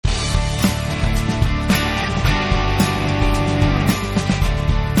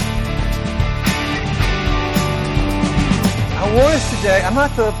today. I'm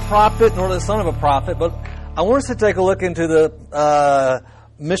not the prophet nor the son of a prophet, but I want us to take a look into the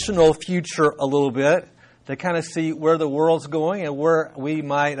missional future a little bit to kind of see where the world's going and where we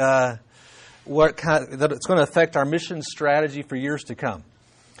might, that it's going to affect our mission strategy for years to come.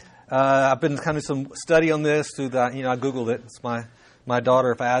 I've been kind of some study on this through the, I Googled it. It's my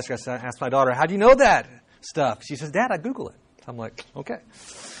daughter. If I ask her, I ask my daughter, "How do you know that stuff?" She says, "Dad, I Google it." I'm like, okay.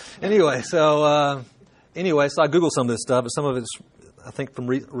 Anyway, so I Googled some of this stuff, but some of it's, I think, from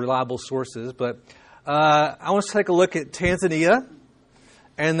reliable sources. But I want to take a look at Tanzania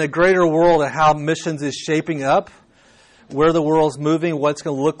and the greater world of how missions is shaping up, where the world's moving, what it's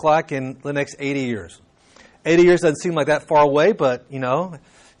going to look like in the next 80 years. 80 years doesn't seem like that far away, but,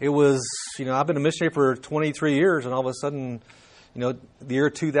 it was, I've been a missionary for 23 years, and all of a sudden, the year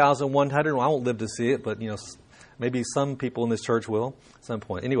 2100, well, I won't live to see it, but, maybe some people in this church will at some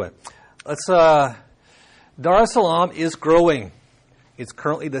point. Anyway, Dar es Salaam is growing. It's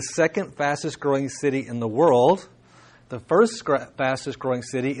currently the second fastest growing city in the world. The first fastest growing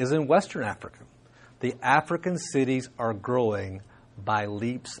city is in Western Africa. The African cities are growing by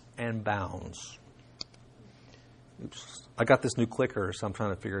leaps and bounds. Oops. I got this new clicker, so I'm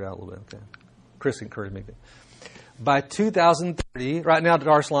trying to figure it out a little bit. Okay. Chris encouraged me. By 2030, right now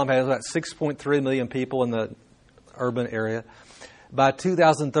Dar es Salaam has about 6.3 million people in the urban area. By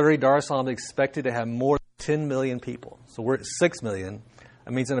 2030, Dar es Salaam is expected to have more than 10 million people. So we're at 6 million.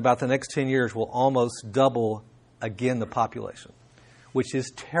 That means in about the next 10 years, we'll almost double again the population, which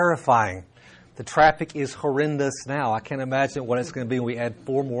is terrifying. The traffic is horrendous now. I can't imagine what it's going to be when we add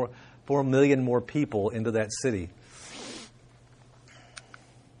 4 million more people into that city.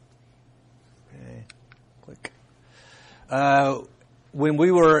 Okay, click. When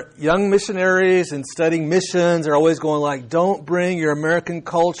we were young missionaries and studying missions, they're always going like, don't bring your American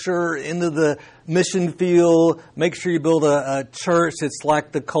culture into the mission field. Make sure you build a church that's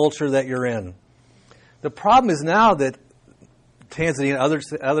like the culture that you're in. The problem is now that Tanzania and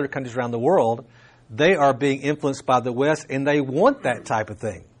other countries around the world, they are being influenced by the West, and they want that type of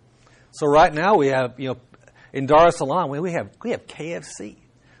thing. So right now we have, in Dar es Salaam, we have KFC.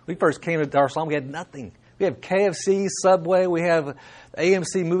 We first came to Dar es Salaam, we had nothing. We have KFC, Subway, we have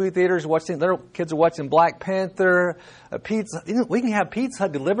AMC movie theaters, little kids are watching Black Panther, pizza. We can have Pizza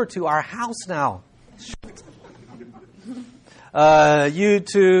Hut delivered to our house now.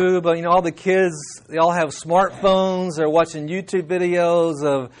 YouTube, all the kids, they all have smartphones. They're watching YouTube videos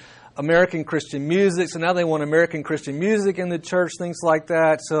of American Christian music. So now they want American Christian music in the church, things like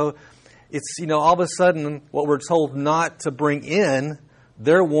that. So it's, all of a sudden, what we're told not to bring in,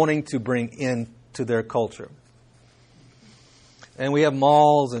 they're wanting to bring in to their culture. And we have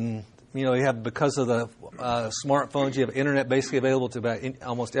malls, and you have, because of the smartphones, you have internet basically available to about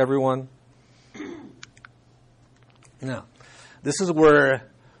almost everyone. Now, this is where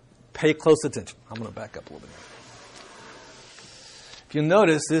pay close attention. I'm going to back up a little bit. If you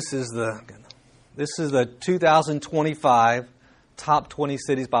notice, this is the 2025 top 20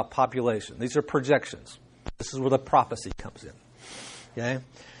 cities by population. These are projections. This is where the prophecy comes in. Okay.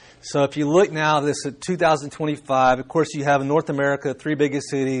 So if you look now, this is 2025. Of course, you have in North America, 3 biggest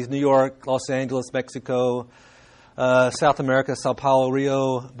cities: New York, Los Angeles, Mexico. South America, Sao Paulo,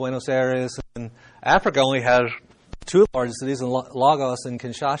 Rio, Buenos Aires. And Africa only has 2 largest cities, in Lagos and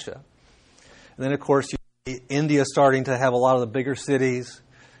Kinshasa. And then, of course, India starting to have a lot of the bigger cities,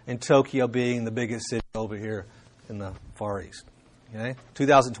 and Tokyo being the biggest city over here in the Far East. Okay,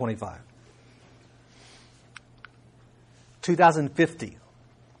 2025. 2050.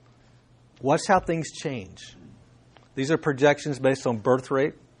 Watch how things change. These are projections based on birth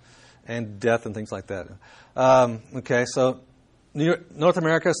rate and death and things like that. Okay, so North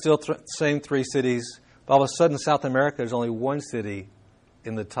America is still same 3 cities. But all of a sudden, South America, there's only 1 city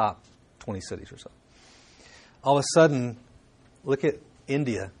in the top 20 cities or so. All of a sudden, look at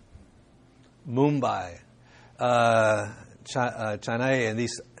India, Mumbai, Chennai, and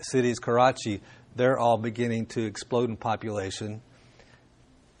these cities, Karachi, they're all beginning to explode in population.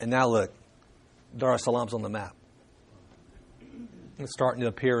 And now look, Dar es Salaam's on the map. It's starting to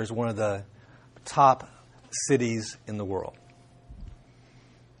appear as one of the top cities in the world.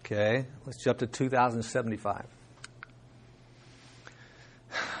 Okay, let's jump to 2075.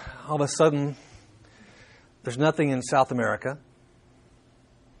 All of a sudden, there's nothing in South America.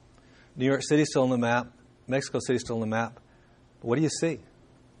 New York City's still on the map. Mexico City's still on the map. But what do you see?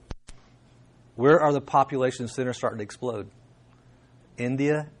 Where are the population centers starting to explode?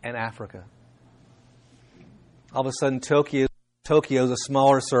 India and Africa. All of a sudden, Tokyo is a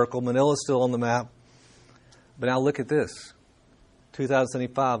smaller circle. Manila's still on the map. But now look at this.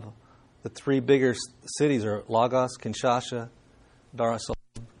 2075, the 3 bigger cities are Lagos, Kinshasa, Dar es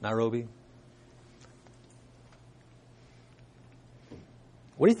Salaam, Nairobi.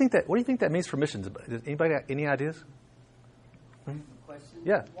 What do you think that means for missions? Anybody got any ideas? Question?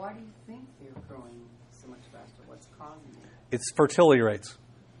 Yeah. Why do you think they're growing so much faster? What's causing it? It's fertility rates.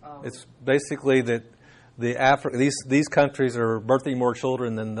 Oh. It's basically that these countries are birthing more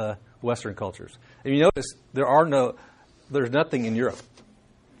children than the Western cultures. And you notice there's nothing in Europe,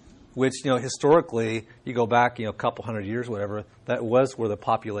 which historically you go back a couple hundred years, whatever, that was where the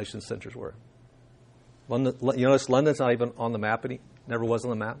population centers were. London, you notice London's not even on the map never was on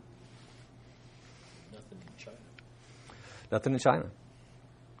the map. Nothing in China. Nothing in China.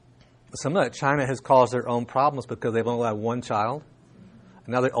 Some of that China has caused their own problems because they've only had one child.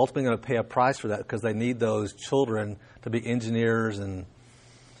 And now they're ultimately going to pay a price for that because they need those children to be engineers and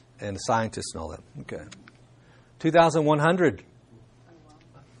scientists and all that. Okay. 2,100.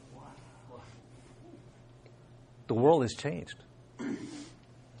 The world has changed.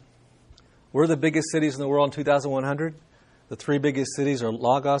 Where are the biggest cities in the world in 2,100? The three biggest cities are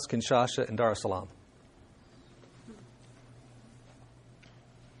Lagos, Kinshasa, and Dar es Salaam.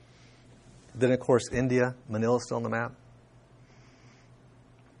 Then, of course, India. Manila is still on the map.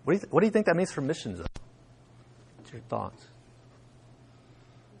 What do you think that means for missions, though? What's your thoughts?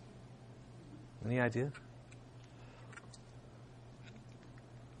 Any idea?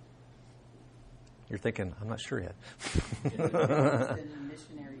 You're thinking, I'm not sure yet. Sending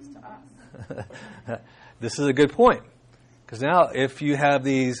missionaries to us. This is a good point. Because now if you have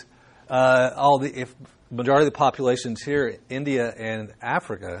these, if majority of the population's here, India and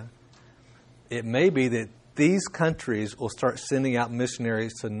Africa, it may be that these countries will start sending out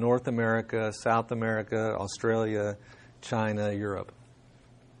missionaries to North America, South America, Australia, China, Europe.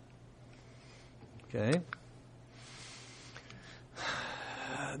 Okay?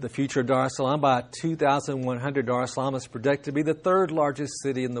 The future of Dar es Salaam, by 2100, Dar es Salaam is projected to be the third largest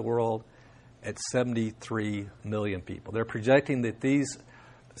city in the world at 73 million people. They're projecting that these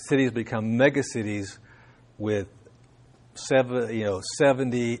cities become megacities with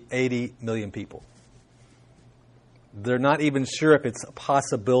 70, 80 million people. They're not even sure if it's a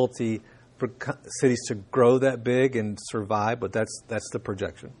possibility for cities to grow that big and survive, but that's the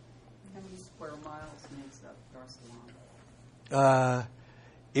projection. How many square miles makes up Dar es Salaam?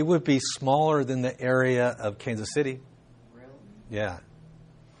 It would be smaller than the area of Kansas City. Really? Yeah.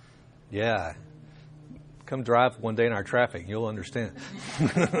 Yeah. Come drive one day in our traffic. You'll understand.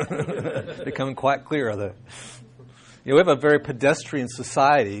 Becoming quite clear of that. We have a very pedestrian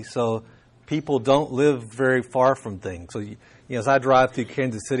society, so people don't live very far from things. So, as I drive through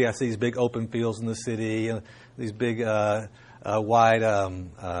Kansas City, I see these big open fields in the city, these big wide,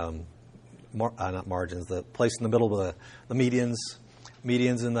 not margins, the place in the middle of the medians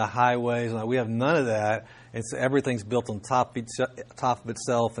in the highways. We have none of that. Everything's built on top of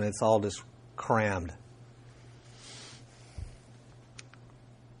itself, and it's all just crammed.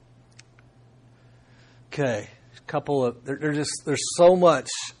 Okay, there's so much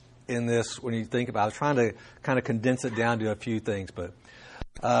in this when you think about it. I was trying to kind of condense it down to a few things, but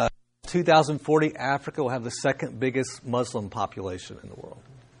 2040, Africa will have the second biggest Muslim population in the world.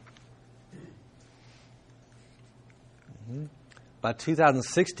 Mm-hmm. By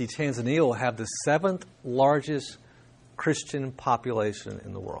 2060, Tanzania will have the seventh largest Christian population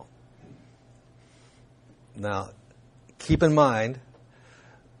in the world. Now, keep in mind,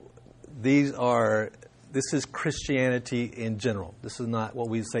 this is Christianity in general. This is not what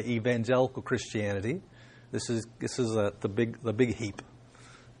we say evangelical Christianity. This is the big heap.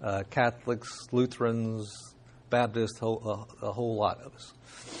 Catholics, Lutherans, Baptists, a whole lot of us.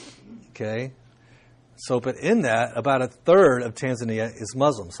 Okay. So, but in that, about a third of Tanzania is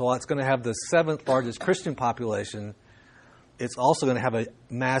Muslim. So it's going to have the seventh largest Christian population. It's also going to have a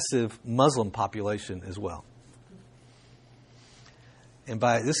massive Muslim population as well. And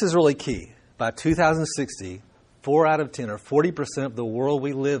this is really key. By 2060, 4 out of 10, or 40% of the world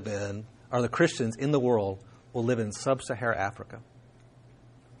we live in, or the Christians in the world, will live in sub-Saharan Africa.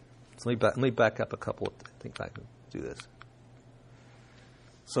 So let me back up a couple. I think I can do this.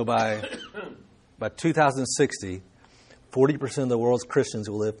 So by 2060, 40% of the world's Christians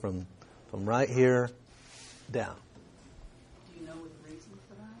will live from right here down. Do you know what the reason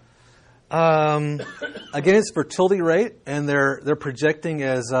for that? Again, it's fertility rate, and they're projecting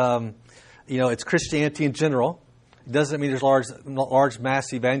as it's Christianity in general. It doesn't mean there's large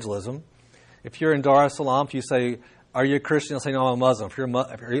mass evangelism. If you're in Dar es Salaam, if you say, "Are you a Christian?" They'll say, "No, I'm a Muslim." If where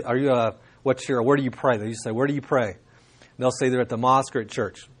do you pray? They say, "Where do you pray?" And they'll say they're at the mosque or at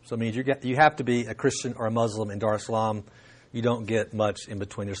church. So it means you have to be a Christian or a Muslim in Dar es Salaam. You don't get much in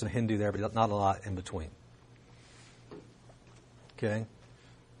between. There's some Hindu there, but not a lot in between. Okay.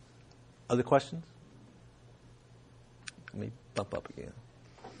 Other questions? Let me bump up again.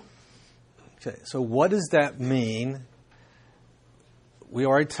 Okay, so what does that mean? We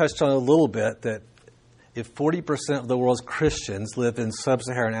already touched on it a little bit, that if 40% of the world's Christians live in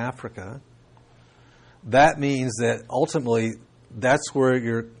sub-Saharan Africa, that means that ultimately that's where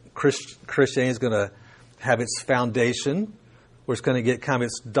your Christianity is going to have its foundation, where it's going to get kind of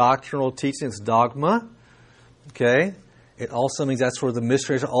its doctrinal teaching, its dogma. Okay? It also means that's where the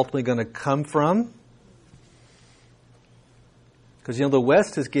missionaries are ultimately going to come from. Because, the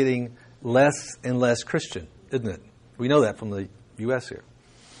West is getting less and less Christian, isn't it? We know that from the U.S. here.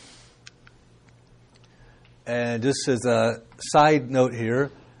 And just as a side note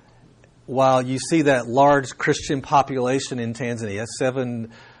here, while you see that large Christian population in Tanzania, seventh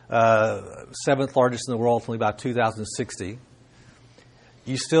largest in the world, only about 2,060,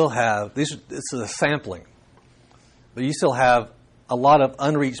 you still have, this is a sampling, but you still have a lot of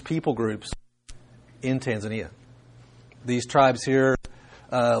unreached people groups in Tanzania. These tribes here,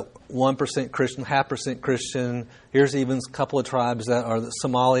 1% Christian, 0.5% Christian. Here's even a couple of tribes that are the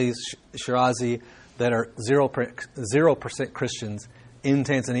Somalis, Shirazi, that are 0% Christians in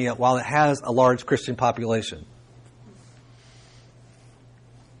Tanzania, while it has a large Christian population.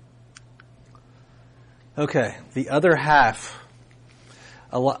 Okay, the other half.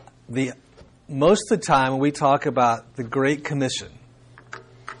 Most of the time when we talk about the Great Commission,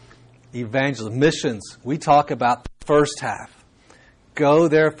 evangelism, missions, we talk about the first half. Go,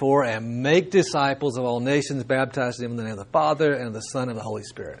 therefore, and make disciples of all nations, baptizing them in the name of the Father, and of the Son, and of the Holy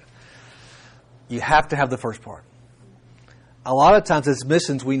Spirit. You have to have the first part. A lot of times as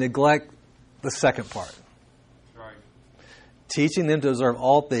missions, we neglect the second part. Right. Teaching them to observe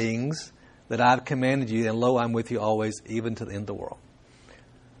all things that I've commanded you, and lo, I'm with you always, even to the end of the world.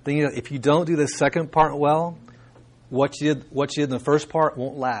 If you don't do the second part well, what you did in the first part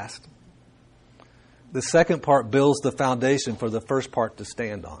won't last. The second part builds the foundation for the first part to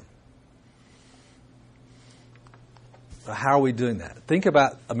stand on. So how are we doing that? Think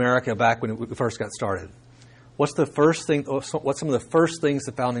about America back when we first got started. What's some of the first things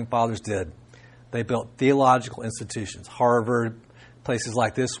the Founding Fathers did? They built theological institutions, Harvard, places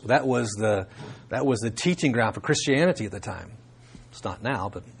like this. That was the teaching ground for Christianity at the time. It's not now,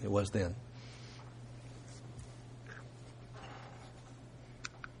 but it was then.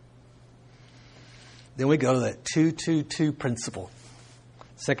 Then we go to that 2-2-2 principle.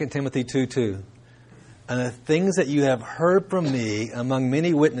 2 Timothy 2:2. And the things that you have heard from me among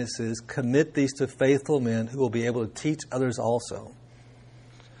many witnesses, commit these to faithful men who will be able to teach others also.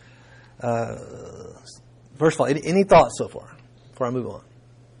 First of all, any thoughts so far before I move on?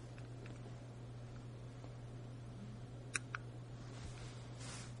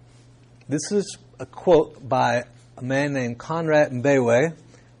 This is a quote by a man named Conrad Mbewe,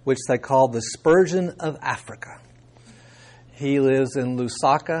 which they call the Spurgeon of Africa. He lives in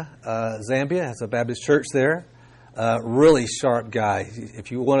Lusaka, Zambia, has a Baptist church there. Really sharp guy.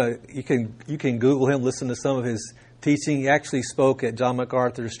 If you want to, you can Google him, listen to some of his teaching. He actually spoke at John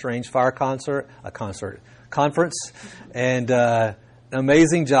MacArthur's Strange Fire conference, and an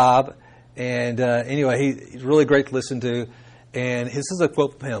amazing job. And anyway, he's really great to listen to. And this is a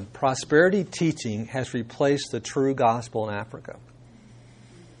quote from him: "Prosperity teaching has replaced the true gospel in Africa."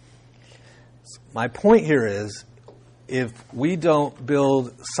 My point here is, if we don't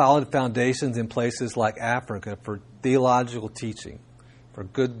build solid foundations in places like Africa for theological teaching, for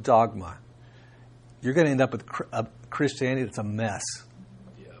good dogma, you're going to end up with a Christianity that's a mess.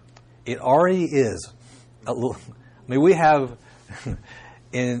 Yeah. It already is. We have,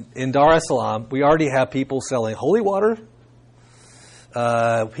 in Dar es Salaam, we already have people selling holy water.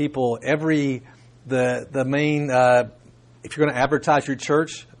 The main, if you're going to advertise your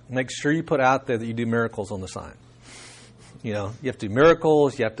church, make sure you put out there that you do miracles on the sign. You have to do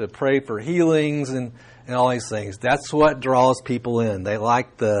miracles, you have to pray for healings and all these things. That's what draws people in. They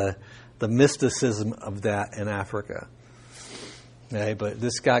like the mysticism of that in Africa. Okay, but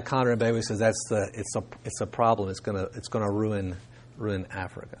this guy Conrad Mbewe says it's a problem. It's gonna ruin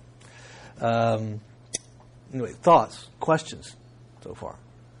Africa. Anyway, thoughts, questions so far?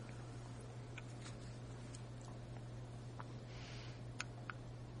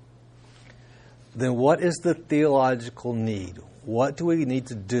 Then what is the theological need? What do we need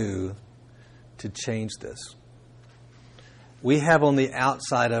to do to change this? We have on the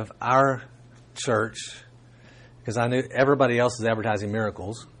outside of our church, because I knew everybody else is advertising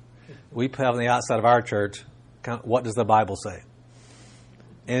miracles, we have on the outside of our church, what does the Bible say?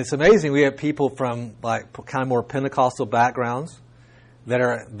 And it's amazing. We have people from kind of more Pentecostal backgrounds that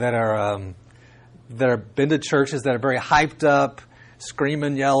are been to churches that are very hyped up,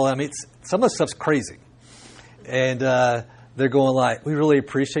 screaming, yelling. I mean, some of the stuff's crazy. And they're going like, we really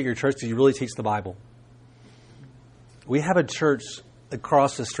appreciate your church because you really teach the Bible. We have a church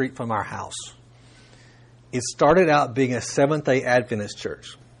across the street from our house. It started out being a Seventh-day Adventist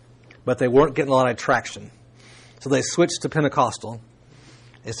church, but they weren't getting a lot of traction. So they switched to Pentecostal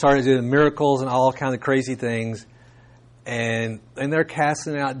and started doing miracles and all kinds of crazy things. And they're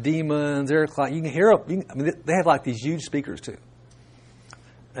casting out demons. They're like, you can hear them. I mean, they have like these huge speakers too.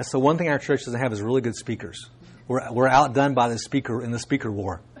 And so one thing our church doesn't have is really good speakers. We're outdone by the speaker in the speaker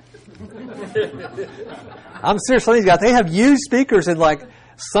war. I'm serious. Some of these guys, they have huge speakers, and like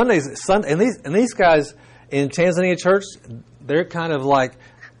Sundays, and these guys in Tanzania church, they're kind of like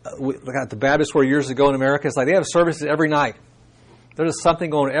the Baptists were years ago in America. It's like they have services every night. There's something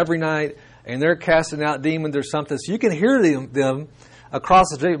going every night, and they're casting out demons or something. So you can hear them across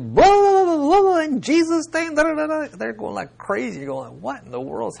the street, blah, blah, blah, blah, blah, in Jesus' name. Da, da, da, da. They're going like crazy. You're going like, what in the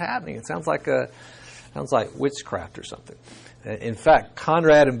world's happening? It sounds like witchcraft or something. In fact,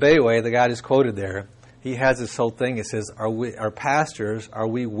 Conrad Mbewe, the guy just quoted there, he has this whole thing. It says, are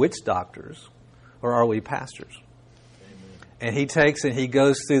we witch doctors, or are we pastors? Amen. And he takes and he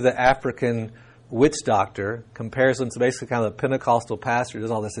goes through the African witch doctor, compares them to basically kind of a Pentecostal pastor, does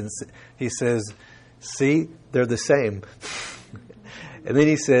all this, and he says, see, they're the same. And then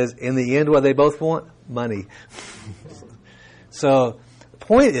he says, in the end, what they both want? Money. So the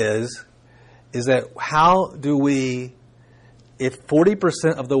point is that how do we, if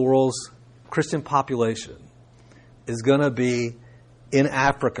 40% of the world's Christian population is going to be in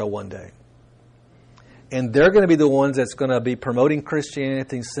Africa one day, and they're going to be the ones that's going to be promoting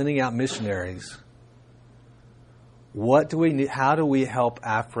Christianity, sending out missionaries, what do we need? How do we help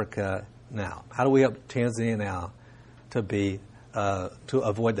Africa now? How do we help Tanzania now to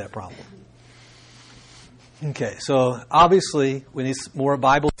avoid that problem? Okay, so obviously we need more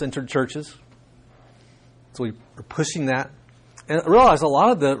Bible-centered churches. So we're pushing that. And I realize a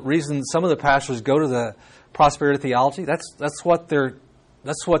lot of the reasons some of the pastors go to the prosperity theology, that's what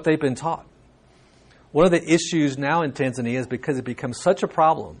they've been taught. One of the issues now in Tanzania is because it becomes such a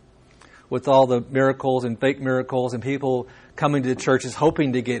problem with all the miracles and fake miracles and people coming to churches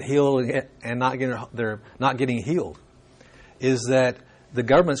hoping to get healed and they're not getting healed, is that the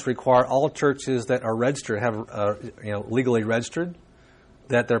governments require all churches that are registered, legally registered,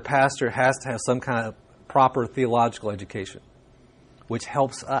 that their pastor has to have some kind of proper theological education, which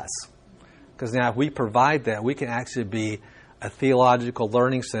helps us. Because now if we provide that, we can actually be a theological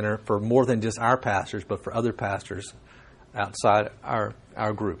learning center for more than just our pastors, but for other pastors outside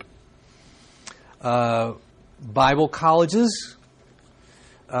our group. Bible colleges,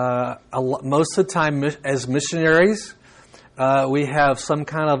 most of the time as missionaries, we have some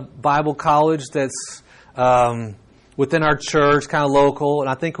kind of Bible college that's within our church, kind of local, and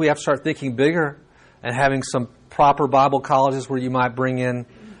I think we have to start thinking bigger and having some proper Bible colleges where you might bring in,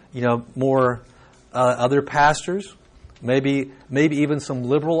 more other pastors, maybe even some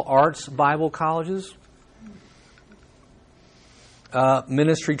liberal arts Bible colleges.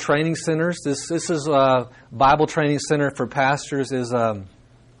 Ministry training centers. This is a Bible training center for pastors is a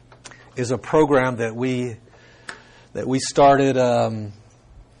program that we started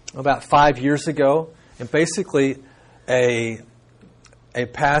about 5 years ago, and basically a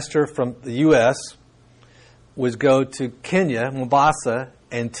pastor from the U.S. would go to Kenya, Mombasa,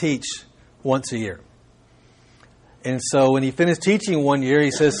 and teach once a year. And so when he finished teaching 1 year,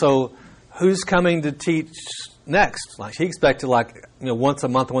 he says, "So who's coming to teach next?" Like he expected, once a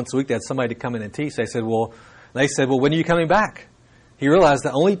month, once a week, they had somebody to come in and teach. They said, "Well," when are you coming back?" He realized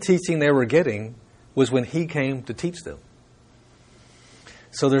the only teaching they were getting was when he came to teach them.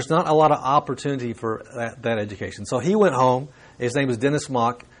 So there's not a lot of opportunity for that education. So he went home. His name is Dennis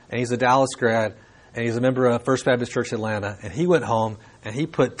Mock, and he's a Dallas grad, and he's a member of First Baptist Church Atlanta. And he went home, and he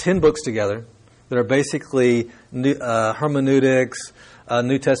put 10 books together that are basically hermeneutics,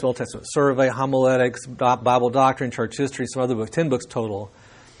 New Testament, Old Testament survey, homiletics, Bible doctrine, church history, some other books, 10 books total.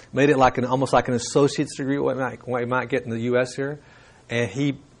 Made it almost like an associate's degree, what you might get in the U.S. here. And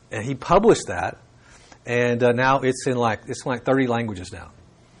he published that, and now it's in like 30 languages now.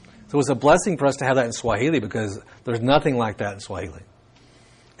 So it was a blessing for us to have that in Swahili because there's nothing like that in Swahili.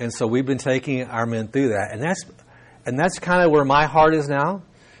 And so we've been taking our men through that, and that's kind of where my heart is now.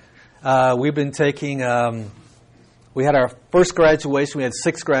 We've been taking. We had our first graduation. We had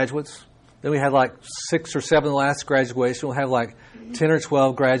 6 graduates. Then we had 6 or 7 last graduation. We'll have 10 or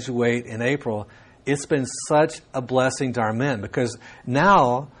 12 graduate in April. It's been such a blessing to our men because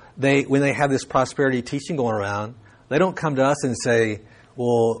now when they have this prosperity teaching going around, they don't come to us and say,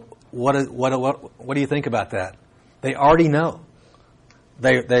 "Well, what do you think about that?" They already know.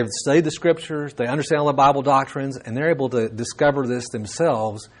 they've studied the Scriptures, they understand all the Bible doctrines, and they're able to discover this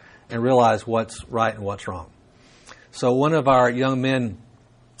themselves and realize what's right and what's wrong. So one of our young men,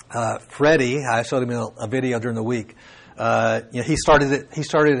 Freddie, I showed him a video during the week. He started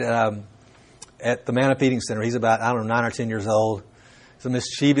at the Manna Feeding Center. He's about, 9 or 10 years old. He's a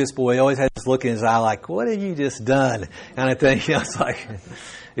mischievous boy. He always has this look in his eye like, what have you just done? Kind of thing. It's like,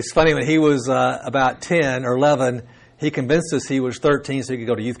 it's funny, when he was about 10 or 11, he convinced us he was 13 so he could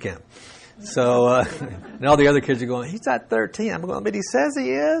go to youth camp. So, and all the other kids are going, he's not 13. I'm going, but he says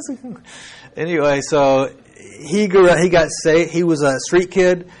he is. Anyway, so he grew up, he got saved. He was a street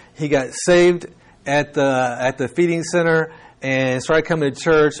kid. He got saved at the feeding center and started coming to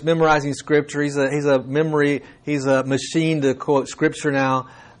church, memorizing Scripture. He's a machine to quote Scripture now,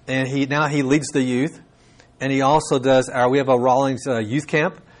 and he leads the youth, and he also does we have a Rawlings youth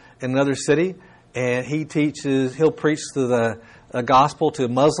camp in another city, and he'll preach the gospel to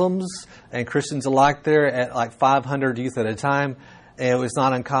Muslims and Christians alike there at like 500 youth at a time. And it was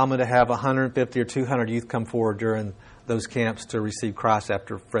not uncommon to have 150 or 200 youth come forward during those camps to receive Christ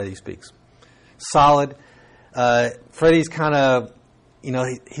after Freddie speaks. Solid. Freddie's kind of,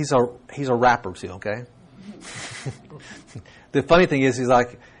 he's a rapper too, okay? The funny thing is,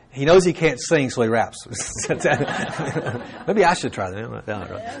 he knows he can't sing, so he raps. Maybe I should try that.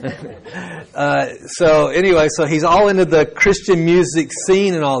 So he's all into the Christian music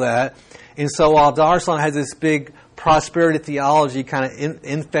scene and all that. And so while Darsalon has this big prosperity theology kind of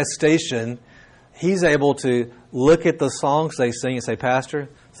infestation, he's able to look at the songs they sing and say, Pastor,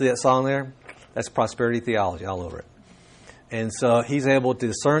 see that song there? That's prosperity theology all over it. And so he's able to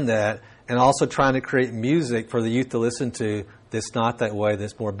discern that, and also trying to create music for the youth to listen to that's not that way,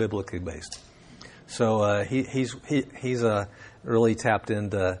 that's more biblically based. So he's really tapped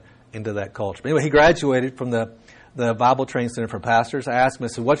into that culture. But anyway, he graduated from the Bible Training Center for Pastors. I asked him, I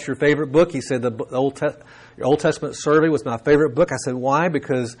said, what's your favorite book? He said, your Old Testament survey was my favorite book. I said, why?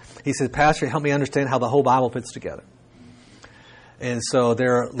 Because he said, Pastor, help me understand how the whole Bible fits together. And so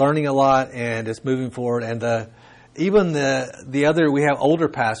they're learning a lot, and it's moving forward. And even we have older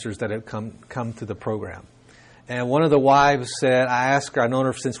pastors that have come to the program. And one of the wives said, I asked her, I've known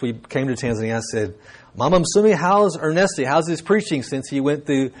her since we came to Tanzania, I said, Mama Msumi, how's Ernesti? How's his preaching since he went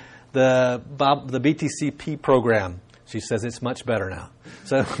through the BTCP program? She says, it's much better now.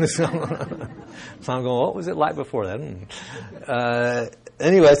 So I'm going, what was it like before that?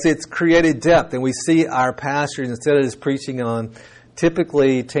 Anyway, it's created depth, and we see our pastors, instead of just preaching on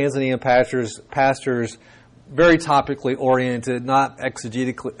typically Tanzanian pastors very topically oriented, not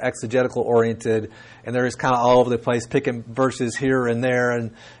exegetical oriented, and they're just kind of all over the place, picking verses here and there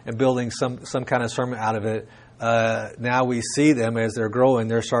and building some kind of sermon out of it. Now we see them as they're growing,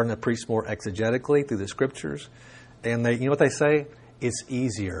 they're starting to preach more exegetically through the Scriptures. And you know what they say? It's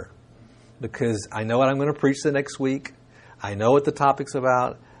easier because I know what I'm going to preach the next week. I know what the topic's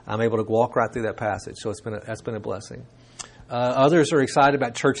about. I'm able to walk right through that passage. So that's been a blessing. Others are excited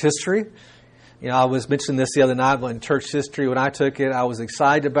about church history. I was mentioning this the other night when church history, when I took it, I was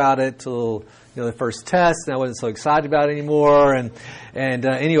excited about it till the first test, and I wasn't so excited about it anymore. And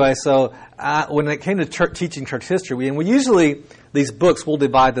anyway, so when it came to teaching church history, we usually, these books, we'll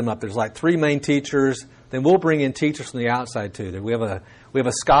divide them up. There's like 3 main teachers. Then we'll bring in teachers from the outside too. We have a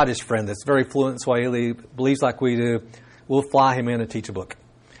Scottish friend that's very fluent in Swahili, believes like we do. We'll fly him in to teach a book.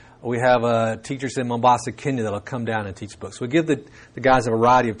 We have teachers in Mombasa, Kenya that'll come down and teach books. We give the guys a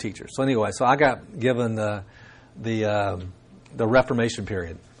variety of teachers. So anyway, I got given the Reformation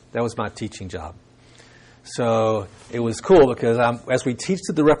period. That was my teaching job. So it was cool because as we teach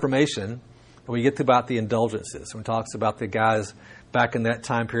to the Reformation, we get to about the indulgences. We talks about the guys back in that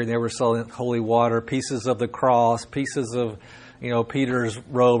time period. They were selling holy water, pieces of the cross, pieces of Peter's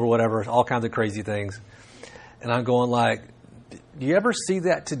robe or whatever, all kinds of crazy things. And I'm going like, do you ever see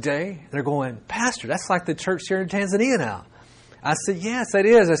that today? And they're going, Pastor, that's like the church here in Tanzania now. I said, yes, that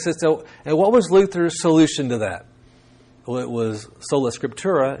is. I said, so, and what was Luther's solution to that? Well, it was sola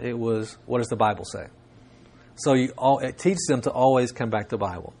scriptura. It was, what does the Bible say? So it teaches them to always come back to the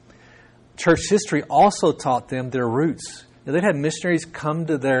Bible. Church history also taught them their roots. They'd had missionaries come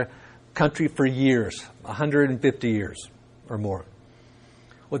to their country for years, 150 years or more,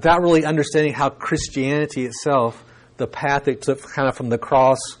 without really understanding how Christianity itself, the path it took kind of from the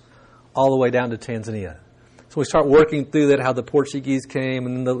cross all the way down to Tanzania. So we start working through that, how the Portuguese came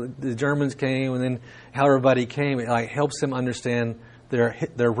and then the Germans came and then how everybody came. It helps them understand their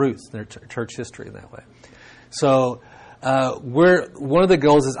roots, their church history in that way. So one of the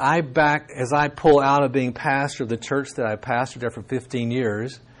goals is as I pull out of being pastor of the church that I pastored there for 15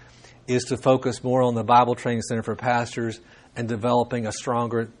 years, is to focus more on the Bible Training Center for Pastors and developing a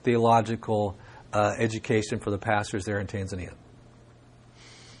stronger theological education for the pastors there in Tanzania.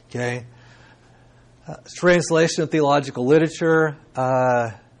 Okay. Translation of theological literature.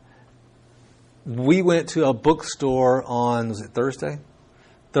 We went to a bookstore on, was it Thursday?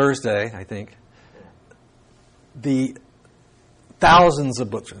 Thursday, I think. The thousands of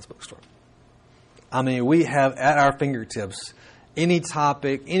books in this bookstore. I mean, we have at our fingertips any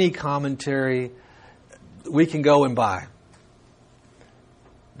topic, any commentary we can go and buy.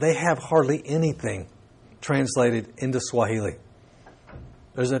 They have hardly anything translated into Swahili.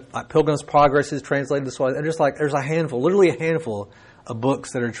 There's Pilgrim's Progress is translated to Swahili. There's a handful, literally a handful of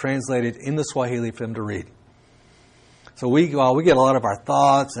books that are translated into Swahili for them to read. So we get a lot of our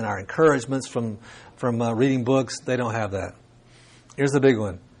thoughts and our encouragements from reading books. They don't have that. Here's the big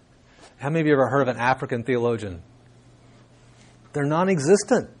one. How many of you have ever heard of an African theologian? They're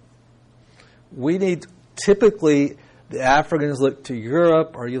non-existent. Typically, the Africans look to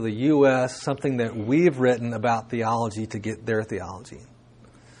Europe or the U.S., something that we've written about theology to get their theology.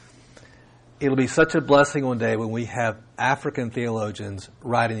 It'll be such a blessing one day when we have African theologians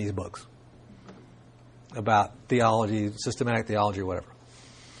writing these books about theology, systematic theology, or whatever.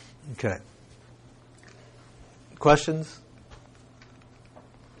 Okay. Questions?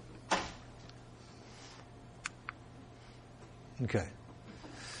 Okay.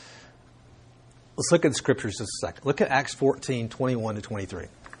 Let's look at the scriptures just a second. Look at Acts 14, 21 to 23.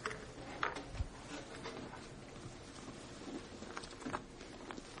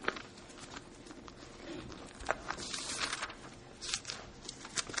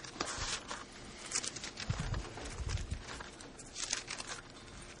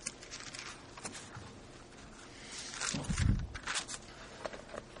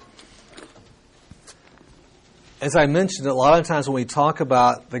 As I mentioned, a lot of times when we talk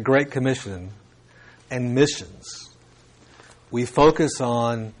about the Great Commission and missions, we focus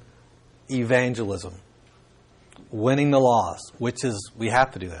on evangelism, winning the lost, which is, we have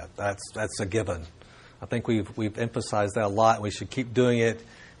to do that. That's a given. I think we've emphasized that a lot. We should keep doing it.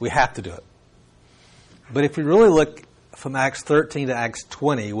 We have to do it. But if we really look from Acts 13 to Acts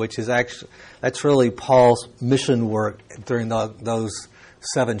 20, which is actually, that's really Paul's mission work during those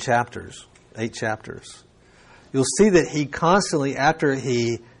 8 chapters, you'll see that he constantly, after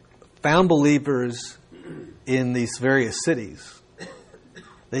he found believers in these various cities,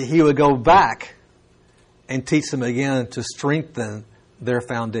 that he would go back and teach them again to strengthen their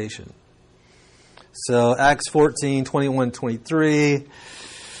foundation. So Acts 14, 21, 23.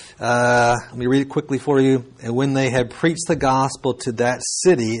 Let me read it quickly for you. And when they had preached the gospel to that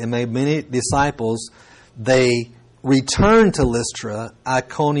city and made many disciples, they returned to Lystra,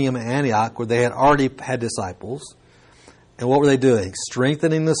 Iconium, and Antioch, where they had already had disciples. And what were they doing?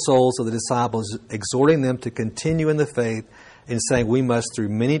 Strengthening the souls of the disciples, exhorting them to continue in the faith, and saying, we must, through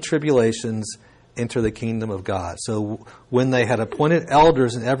many tribulations, enter the kingdom of God. So when they had appointed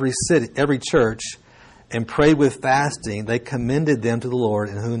elders in every city, every church, and prayed with fasting, they commended them to the Lord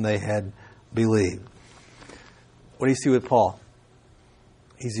in whom they had believed. What do you see with Paul?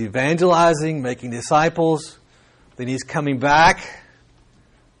 He's evangelizing, making disciples. Then he's coming back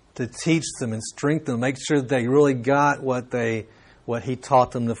to teach them and strengthen them, make sure that they really got what he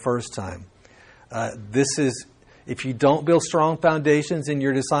taught them the first time. If you don't build strong foundations in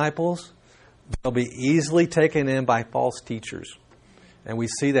your disciples, they'll be easily taken in by false teachers. And we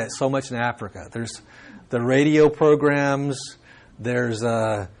see that so much in Africa. There's the radio programs. There's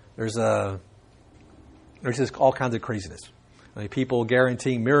just all kinds of craziness. I mean, people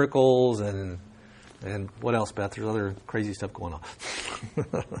guaranteeing miracles and what else, Beth? There's other crazy stuff going on.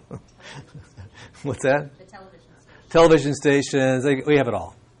 What's that? The television stations. Television stations. We have it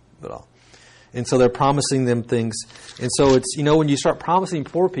all. And so they're promising them things. And so it's, when you start promising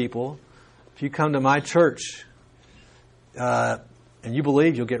poor people, if you come to my church and you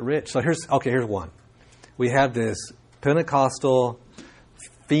believe, you'll get rich. So here's one. We have this Pentecostal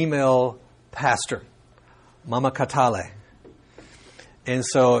female pastor, Mama Katale. And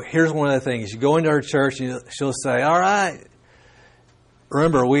so here's one of the things. You go into her church, she'll say, all right.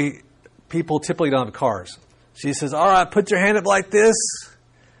 Remember, people typically don't have cars. She says, all right, put your hand up like this.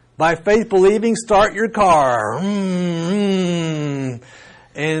 By faith believing, start your car. And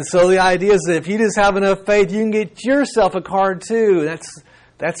so the idea is that if you just have enough faith, you can get yourself a car too. That's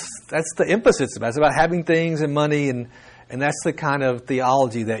the emphasis. It's about having things and money, and that's the kind of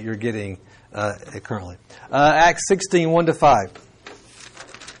theology that you're getting currently. Acts 16, 1 to 5.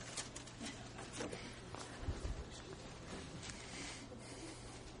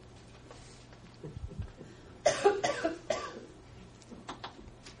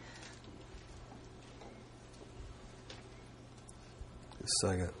 a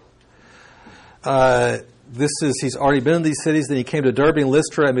second. He's already been in these cities. Then he came to Derbe and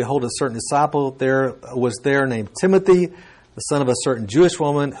Lystra, and behold, a certain disciple was there named Timothy, the son of a certain Jewish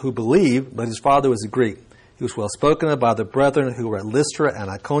woman who believed, but his father was a Greek. He was well spoken of by the brethren who were at Lystra and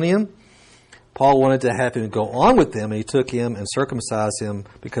Iconium. Paul wanted to have him go on with them, and he took him and circumcised him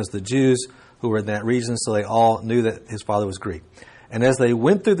because the Jews who were in that region, so they all knew that his father was Greek. And as they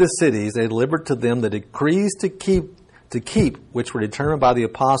went through the cities, they delivered to them the decrees to keep, which were determined by the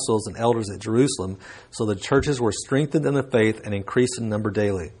apostles and elders at Jerusalem. So the churches were strengthened in the faith and increased in number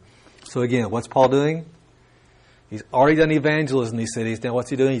daily. So again, what's Paul doing? He's already done evangelism in these cities. Now what's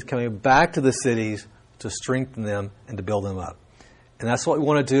he doing? He's coming back to the cities to strengthen them and to build them up. And that's what we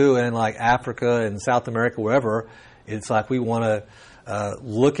want to do in like Africa and South America, wherever. It's like we want to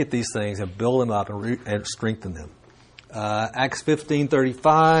look at these things and build them up and strengthen them. Acts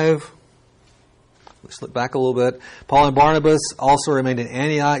 15:35. Let's look back a little bit. Paul and Barnabas also remained in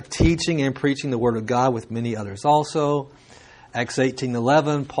Antioch, teaching and preaching the word of God with many others also. Acts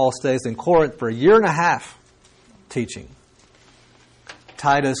 18:11. Paul stays in Corinth for a year and a half teaching.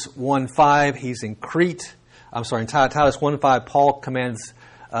 Titus 1:5. He's in Crete. In Titus 1:5, Paul commands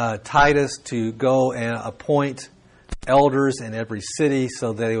Titus to go and appoint elders in every city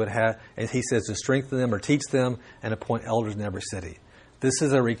so that he would have, and he says to strengthen them or teach them and appoint elders in every city. This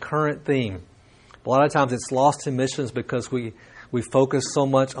is a recurrent theme. A lot of times it's lost in missions because we focus so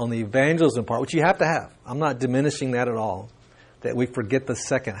much on the evangelism part, which you have to have. I'm not diminishing that at all, that we forget the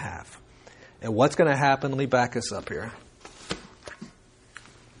second half. And what's going to happen, let me back us up here.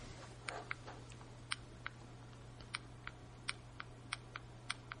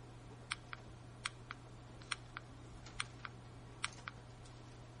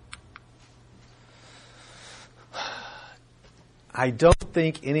 I don't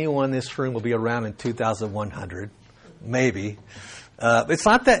think anyone in this room will be around in 2100. Maybe. It's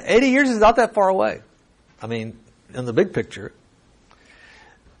not that, 80 years is not that far away. I mean, in the big picture.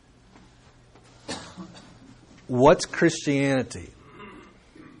 What's Christianity?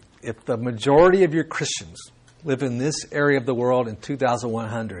 If the majority of your Christians live in this area of the world in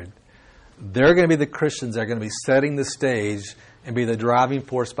 2100, they're going to be the Christians that are going to be setting the stage and be the driving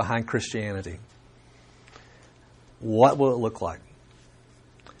force behind Christianity. What will it look like?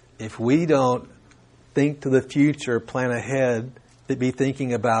 If we don't think to the future, plan ahead, to be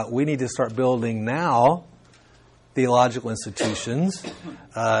thinking about, we need to start building now theological institutions,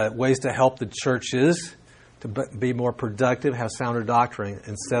 ways to help the churches to be more productive, have sounder doctrine,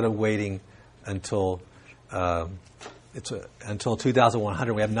 instead of waiting until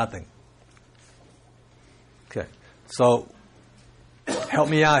 2100. We have nothing. Okay, so help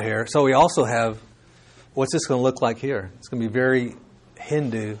me out here. So we also have, what's this going to look like here? It's going to be very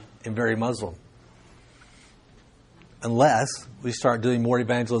Hindu and very Muslim. Unless we start doing more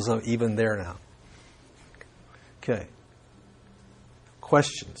evangelism even there now. Okay.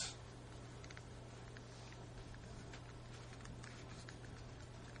 Questions?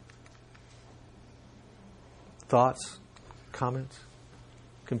 Thoughts? Comments?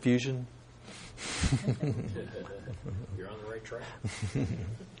 Confusion? You're on the right track.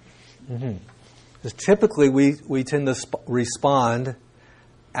 Mm-hmm. Because typically we tend to respond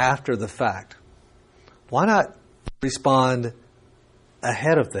after the fact. Why not respond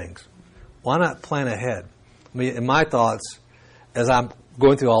ahead of things? Why not plan ahead? I mean, in my thoughts, as I'm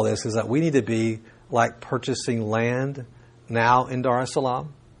going through all this, is that we need to be like purchasing land now in Dar es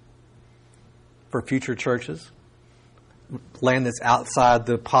Salaam for future churches. Land that's outside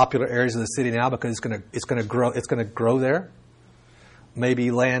the popular areas of the city now because it's going to grow there.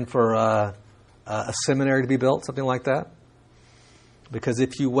 Maybe land for a seminary to be built, something like that. Because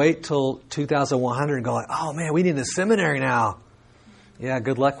if you wait till 2100 and go like, oh man, we need a seminary now. Yeah,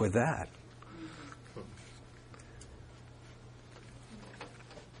 good luck with that.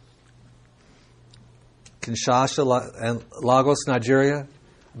 Kinshasa and Lagos, Nigeria,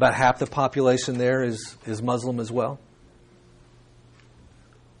 about half the population there is Muslim as well.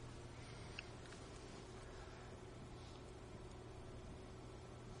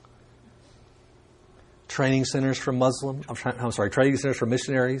 Training centers for training centers for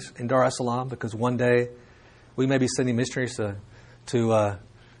missionaries in Dar es Salaam, because one day we may be sending missionaries to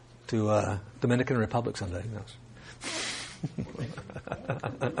Dominican Republic someday. Who knows?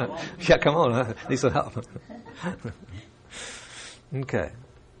 Yeah, come on. Huh? Need some help. Okay.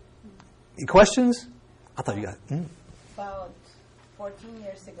 Any questions? I thought you got. About 14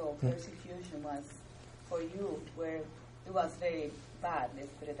 years ago, persecution was for you, where it was very bad.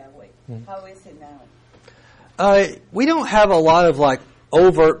 Let's put it that way. How is it now? We don't have a lot of like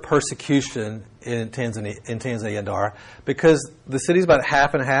overt persecution in Tanzania and Dar, because the city's about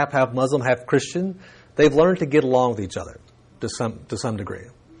half and half Muslim, half Christian. They've learned to get along with each other to some degree.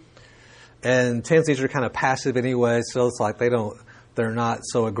 And Tanzanians are kind of passive anyway, so it's like they're not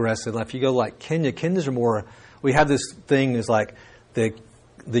so aggressive. Like if you go like Kenyans are more. We have this thing is like the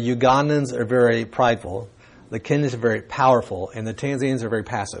Ugandans are very prideful, the Kenyans are very powerful, and the Tanzanians are very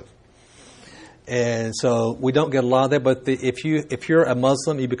passive. And so we don't get a lot of that. But if you're a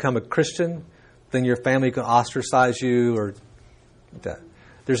Muslim, you become a Christian, then your family can ostracize you or that.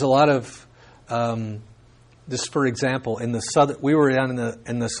 There's a lot of just for example, in the southern, we were down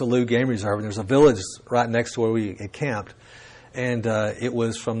in the Salu Game Reserve, and there's a village right next to where we had camped, and it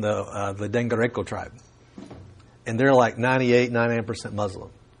was from the Dengareko tribe, and they're like 99% Muslim,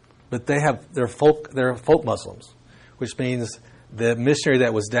 but they're folk Muslims, which means the missionary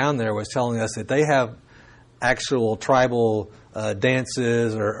that was down there was telling us that they have actual tribal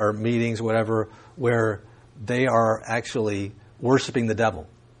dances or meetings, whatever, where they are actually worshiping the devil.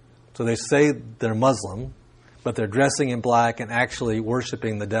 So they say they're Muslim, but they're dressing in black and actually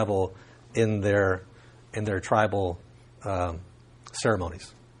worshiping the devil in their tribal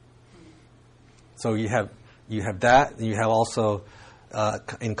ceremonies. So you have that, and you have also,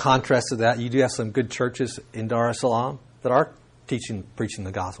 in contrast to that, you do have some good churches in Dar es Salaam that are preaching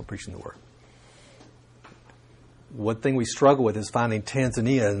the gospel, preaching the word. One thing we struggle with is finding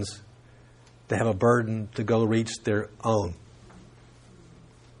Tanzanians that have a burden to go reach their own.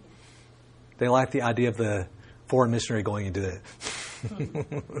 They like the idea of the foreign missionary going into it.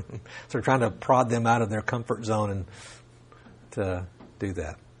 So we're trying to prod them out of their comfort zone and to do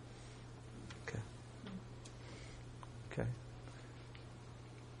that. Okay.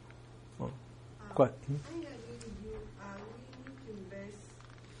 Well, go ahead. I agree with you. We need to invest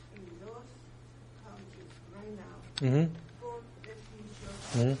in those countries right now Mm-hmm. for the future,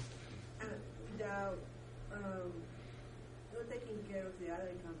 Mm-hmm. and without not taking care of the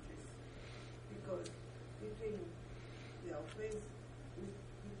other countries, because between the offense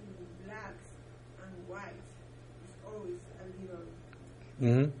between blacks and whites is always a little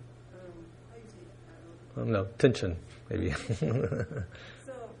Mm-hmm. how you say it? I don't know. No, tension, maybe.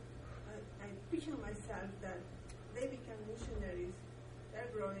 So I picture myself that they become missionaries, they're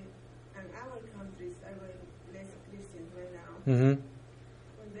growing, and our countries are growing less Christian right now. Mm-hmm.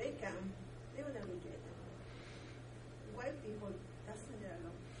 When they come, they will never get them. White people doesn't get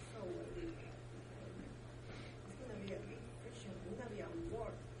along so well. It's going to be a big friction. It's going to be a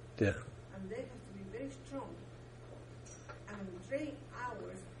war, Yeah. and they have to be very strong and train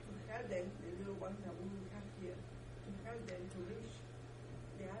hours to help them, the little ones that we have here, to help them to reach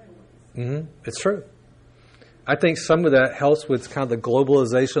the other ones. Mm-hmm. It's true. I think some of that helps with kind of the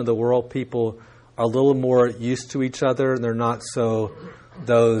globalization of the world. People are a little more used to each other, and they're not so,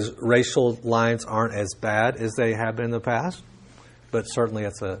 those racial lines aren't as bad as they have been in the past. But certainly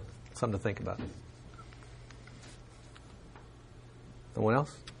it's something to think about. Anyone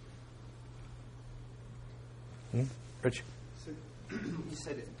else? Rich? So you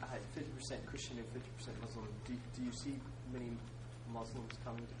said 50% Christian and 50% Muslim. Do you see many Muslims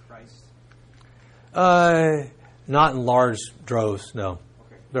coming to Christ? Not in large droves, no.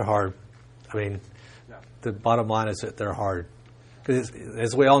 Okay. They're hard. I mean, Yeah. the bottom line is that they're hard. Because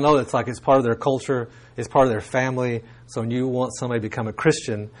as we all know, it's like it's part of their culture, it's part of their family. So when you want somebody to become a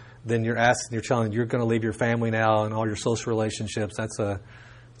Christian, then you're telling them you're going to leave your family now and all your social relationships.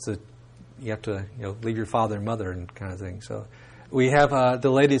 You have to leave your father and mother and kind of thing. So we have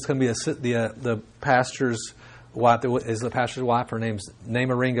the lady that's going to be the pastor's wife. Is the pastor's wife? Her name's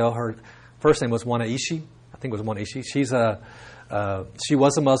Nema Ringo. Her first name was Wanaishi. I think it was Wanaishi. She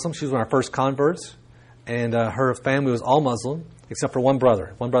was a Muslim. She was one of our first converts, and her family was all Muslim except for one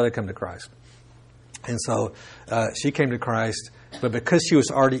brother. One brother came to Christ, and so she came to Christ. But because she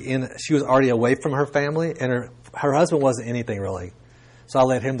was already away from her family, and her husband wasn't anything really. So I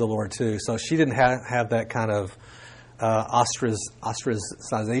led him to the Lord too. So she didn't have that kind of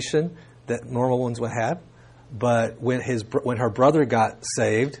ostracization that normal ones would have. But when her brother got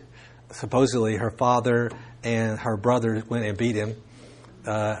saved, supposedly her father and her brother went and beat him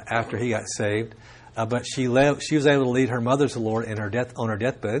after he got saved. But she was able to lead her mother to the Lord on her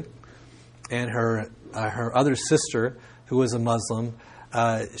deathbed, and her other sister, who was a Muslim,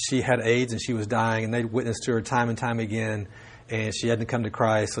 she had AIDS and she was dying, and they witnessed to her time and time again. And she hadn't come to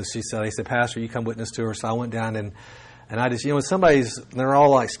Christ, so they said, Pastor, you come witness to her. So I went down and I just, when they're all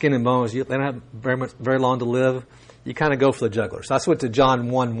like skin and bones, they don't have very long to live, you kind of go for the jugular. So I went to John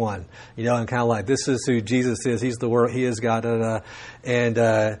 1:1, and kind of like, this is who Jesus is. He's the Word. He is God.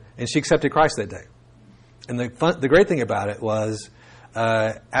 And she accepted Christ that day. And the great thing about it was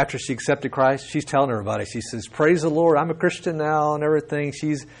after she accepted Christ, she's telling everybody. She says, "Praise the Lord, I'm a Christian now," and everything.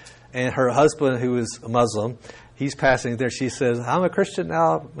 And her husband, who is a Muslim, he's passing there. She says, "I'm a Christian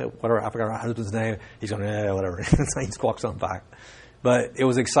now." Whatever, I forgot her husband's name. He's going, whatever. So he just walks on by. But it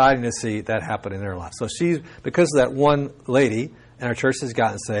was exciting to see that happen in their life. So because of that one lady, and our church has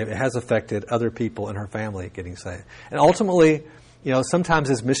gotten saved, it has affected other people in her family getting saved. And ultimately, sometimes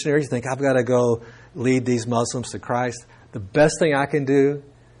as missionaries, you think, I've got to go lead these Muslims to Christ. The best thing I can do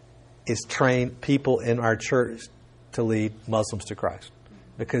is train people in our church to lead Muslims to Christ,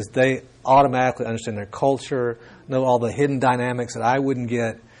 because they automatically understand their culture, know all the hidden dynamics that I wouldn't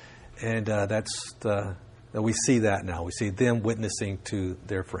get, and we see that now. We see them witnessing to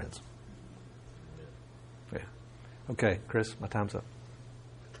their friends. Yeah. Okay, Chris, my time's up.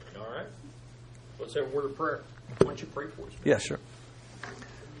 All right. Let's have a word of prayer. Why don't you pray for us? Yeah, sure.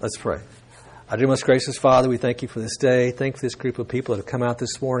 Let's pray. Our dear most gracious Father, we thank you for this day. Thank you for this group of people that have come out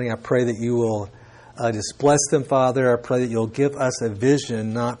this morning. I pray that you will just bless them, Father. I pray that you'll give us a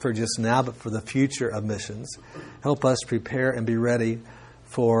vision, not for just now, but for the future of missions. Help us prepare and be ready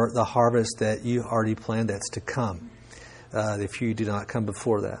for the harvest that you already planned that's to come, if you do not come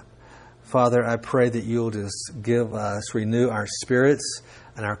before that. Father, I pray that you'll just renew our spirits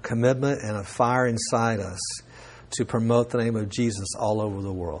and our commitment and a fire inside us to promote the name of Jesus all over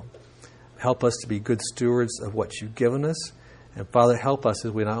the world. Help us to be good stewards of what you've given us. And Father, help us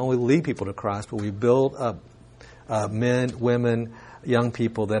as we not only lead people to Christ, but we build up men, women, young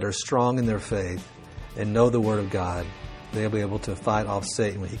people that are strong in their faith and know the Word of God. They'll be able to fight off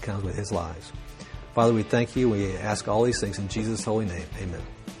Satan when he comes with his lies. Father, we thank you. We ask all these things in Jesus' holy name. Amen.